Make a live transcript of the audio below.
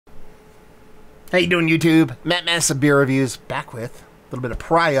How you doing, YouTube? Matt Massive Beer Reviews, back with a little bit of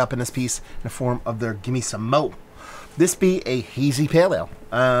Pariah up in this piece in the form of their Gimme Some Mo. This be a hazy pale ale.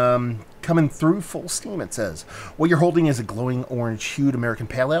 Coming through full steam, it says. What you're holding is a glowing orange-hued American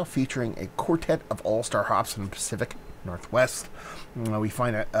pale ale featuring a quartet of all-star hops from the Pacific Northwest. We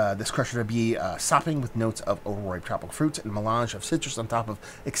find this crusher to be sopping with notes of overripe tropical fruits and melange of citrus on top of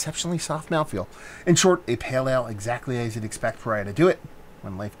exceptionally soft mouthfeel. In short, a pale ale exactly as you'd expect Pariah to do it.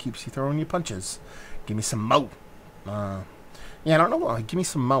 When life keeps you throwing you punches. Give me some mo. Yeah, I don't know. Give me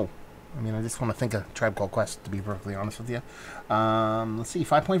some mo. I mean, I just want to think of Tribe Called Quest, to be perfectly honest with you. Let's see,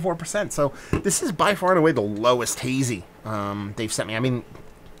 5.4%. So this is by far and away the lowest hazy they've sent me. I mean,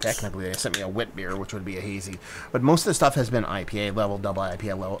 technically they sent me a wit beer, which would be a hazy. But most of the stuff has been IPA level, double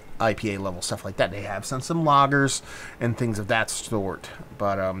IPA level, stuff like that. They have sent some lagers and things of that sort.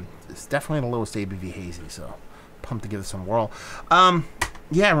 But it's definitely the lowest ABV hazy, so pumped to give it some whirl.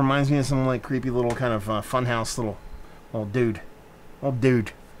 Yeah, it reminds me of some like creepy little kind of funhouse little old dude.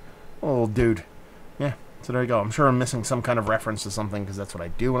 Yeah, so there you go. I'm sure I'm missing some kind of reference to something because that's what I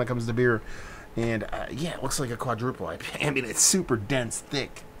do when it comes to beer. And yeah, it looks like a quadruple IPA. I mean, it's super dense,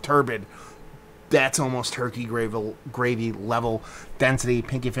 thick, turbid. That's almost turkey gravy level density,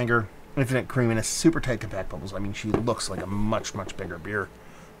 pinky finger, infinite creaminess, super tight compact bubbles. I mean, she looks like a much bigger beer.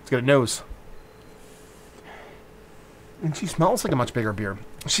 It's got a nose. And she smells like a much bigger beer.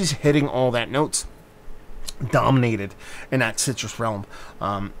 She's hitting all that notes. Dominated in that citrus realm.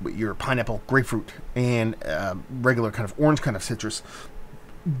 With your pineapple, grapefruit, and regular kind of orange kind of citrus.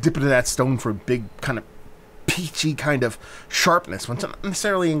 Dip into that stone for a big kind of peachy kind of sharpness. When not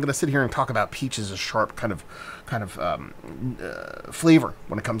necessarily I'm going to sit here and talk about peach as a sharp kind of flavor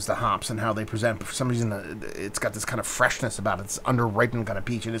when it comes to hops and how they present. But for some reason, it's got this kind of freshness about it. It's under-ripened kind of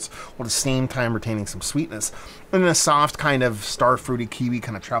peach, and it's at the same time retaining some sweetness. And then a soft kind of star-fruity kiwi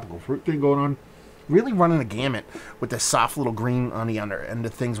kind of tropical fruit thing going on. Really running a gamut with this soft little green on the under end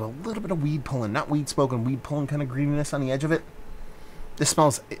of things with a little bit of weed pulling. Not weed smoking, weed pulling kind of greeniness on the edge of it. This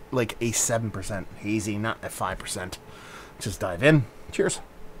smells like a 7% hazy, not a 5%. Just dive in. Cheers.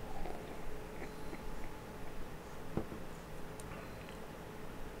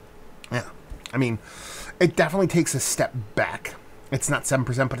 Yeah, I mean, it definitely takes a step back. It's not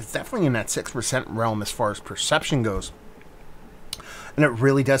 7%, but it's definitely in that 6% realm as far as perception goes. And it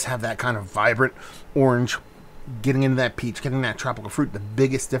really does have that kind of vibrant orange, getting into that peach, getting that tropical fruit. The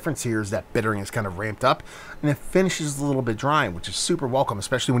biggest difference here is that bittering is kind of ramped up, and it finishes a little bit dry, which is super welcome,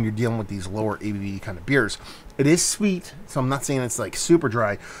 especially when you're dealing with these lower ABV kind of beers. It is sweet, so I'm not saying it's like super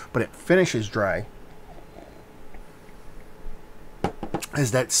dry, but it finishes dry.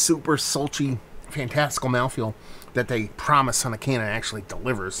 As that super sultry, fantastical mouthfeel that they promise on a can and actually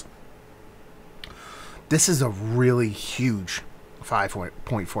delivers. This is a really huge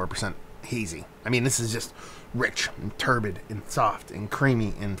 5.4% hazy. I mean, this is just rich and turbid and soft and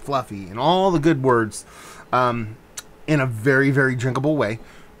creamy and fluffy and all the good words in a very drinkable way,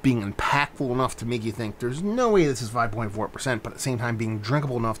 being impactful enough to make you think there's no way this is 5.4%, but at the same time being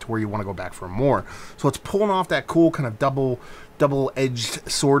drinkable enough to where you want to go back for more. So it's pulling off that cool kind of double-edged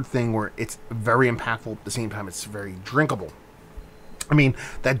sword thing where it's very impactful, at the same time it's very drinkable. I mean,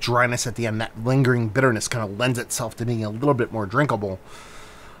 that dryness at the end, that lingering bitterness kind of lends itself to being a little bit more drinkable.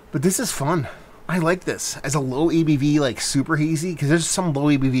 But this is fun. I like this. As a low ABV, like super hazy, because there's some low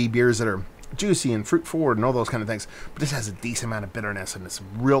ABV beers that are juicy and fruit forward and all those kind of things. But this has a decent amount of bitterness and this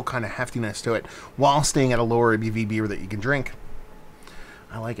real kind of heftiness to it while staying at a lower ABV beer that you can drink.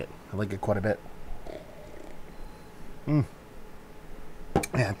 I like it. I like it quite a bit. Yeah,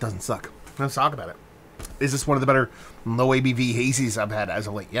 it doesn't suck. Let's talk about it. Is this one of the better low ABV hazies I've had as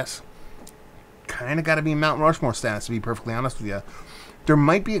of late? Yes. Kind of got to be Mount Rushmore status, to be perfectly honest with you. There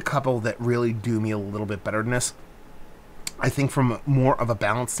might be a couple that really do me a little bit better than this. I think from more of a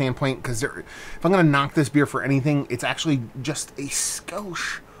balance standpoint, because if I'm going to knock this beer for anything, it's actually just a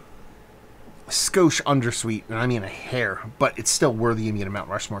skosh undersweet, and I mean a hair, but it's still worthy of me in Mount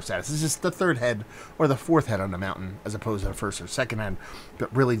Rushmore status. This is the third head or the fourth head on the mountain as opposed to the first or second head,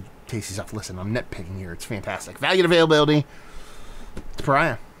 but really tasty stuff. Listen, I'm nitpicking here. It's fantastic. Value and availability. It's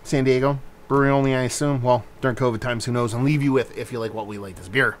Pariah, San Diego. Brewery only, I assume. Well, during COVID times, who knows? And leave you with, if you like what we like, this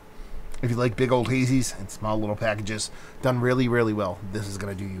beer. If you like big old hazies and small little packages done really well, this is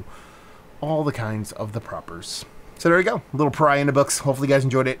going to do you all the kinds of the propers. So there you go. A little Pariah in the books. Hopefully you guys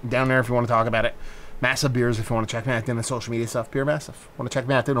enjoyed it. Down there if you want to talk about it. Massive Beers if you want to check me out doing the social media stuff. Beer Massive. Want to check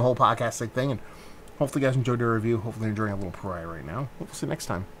me out doing the whole podcast thing. And hopefully you guys enjoyed the review. Hopefully you're enjoying a little Pariah right now. We'll see you next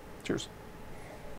time. Cheers.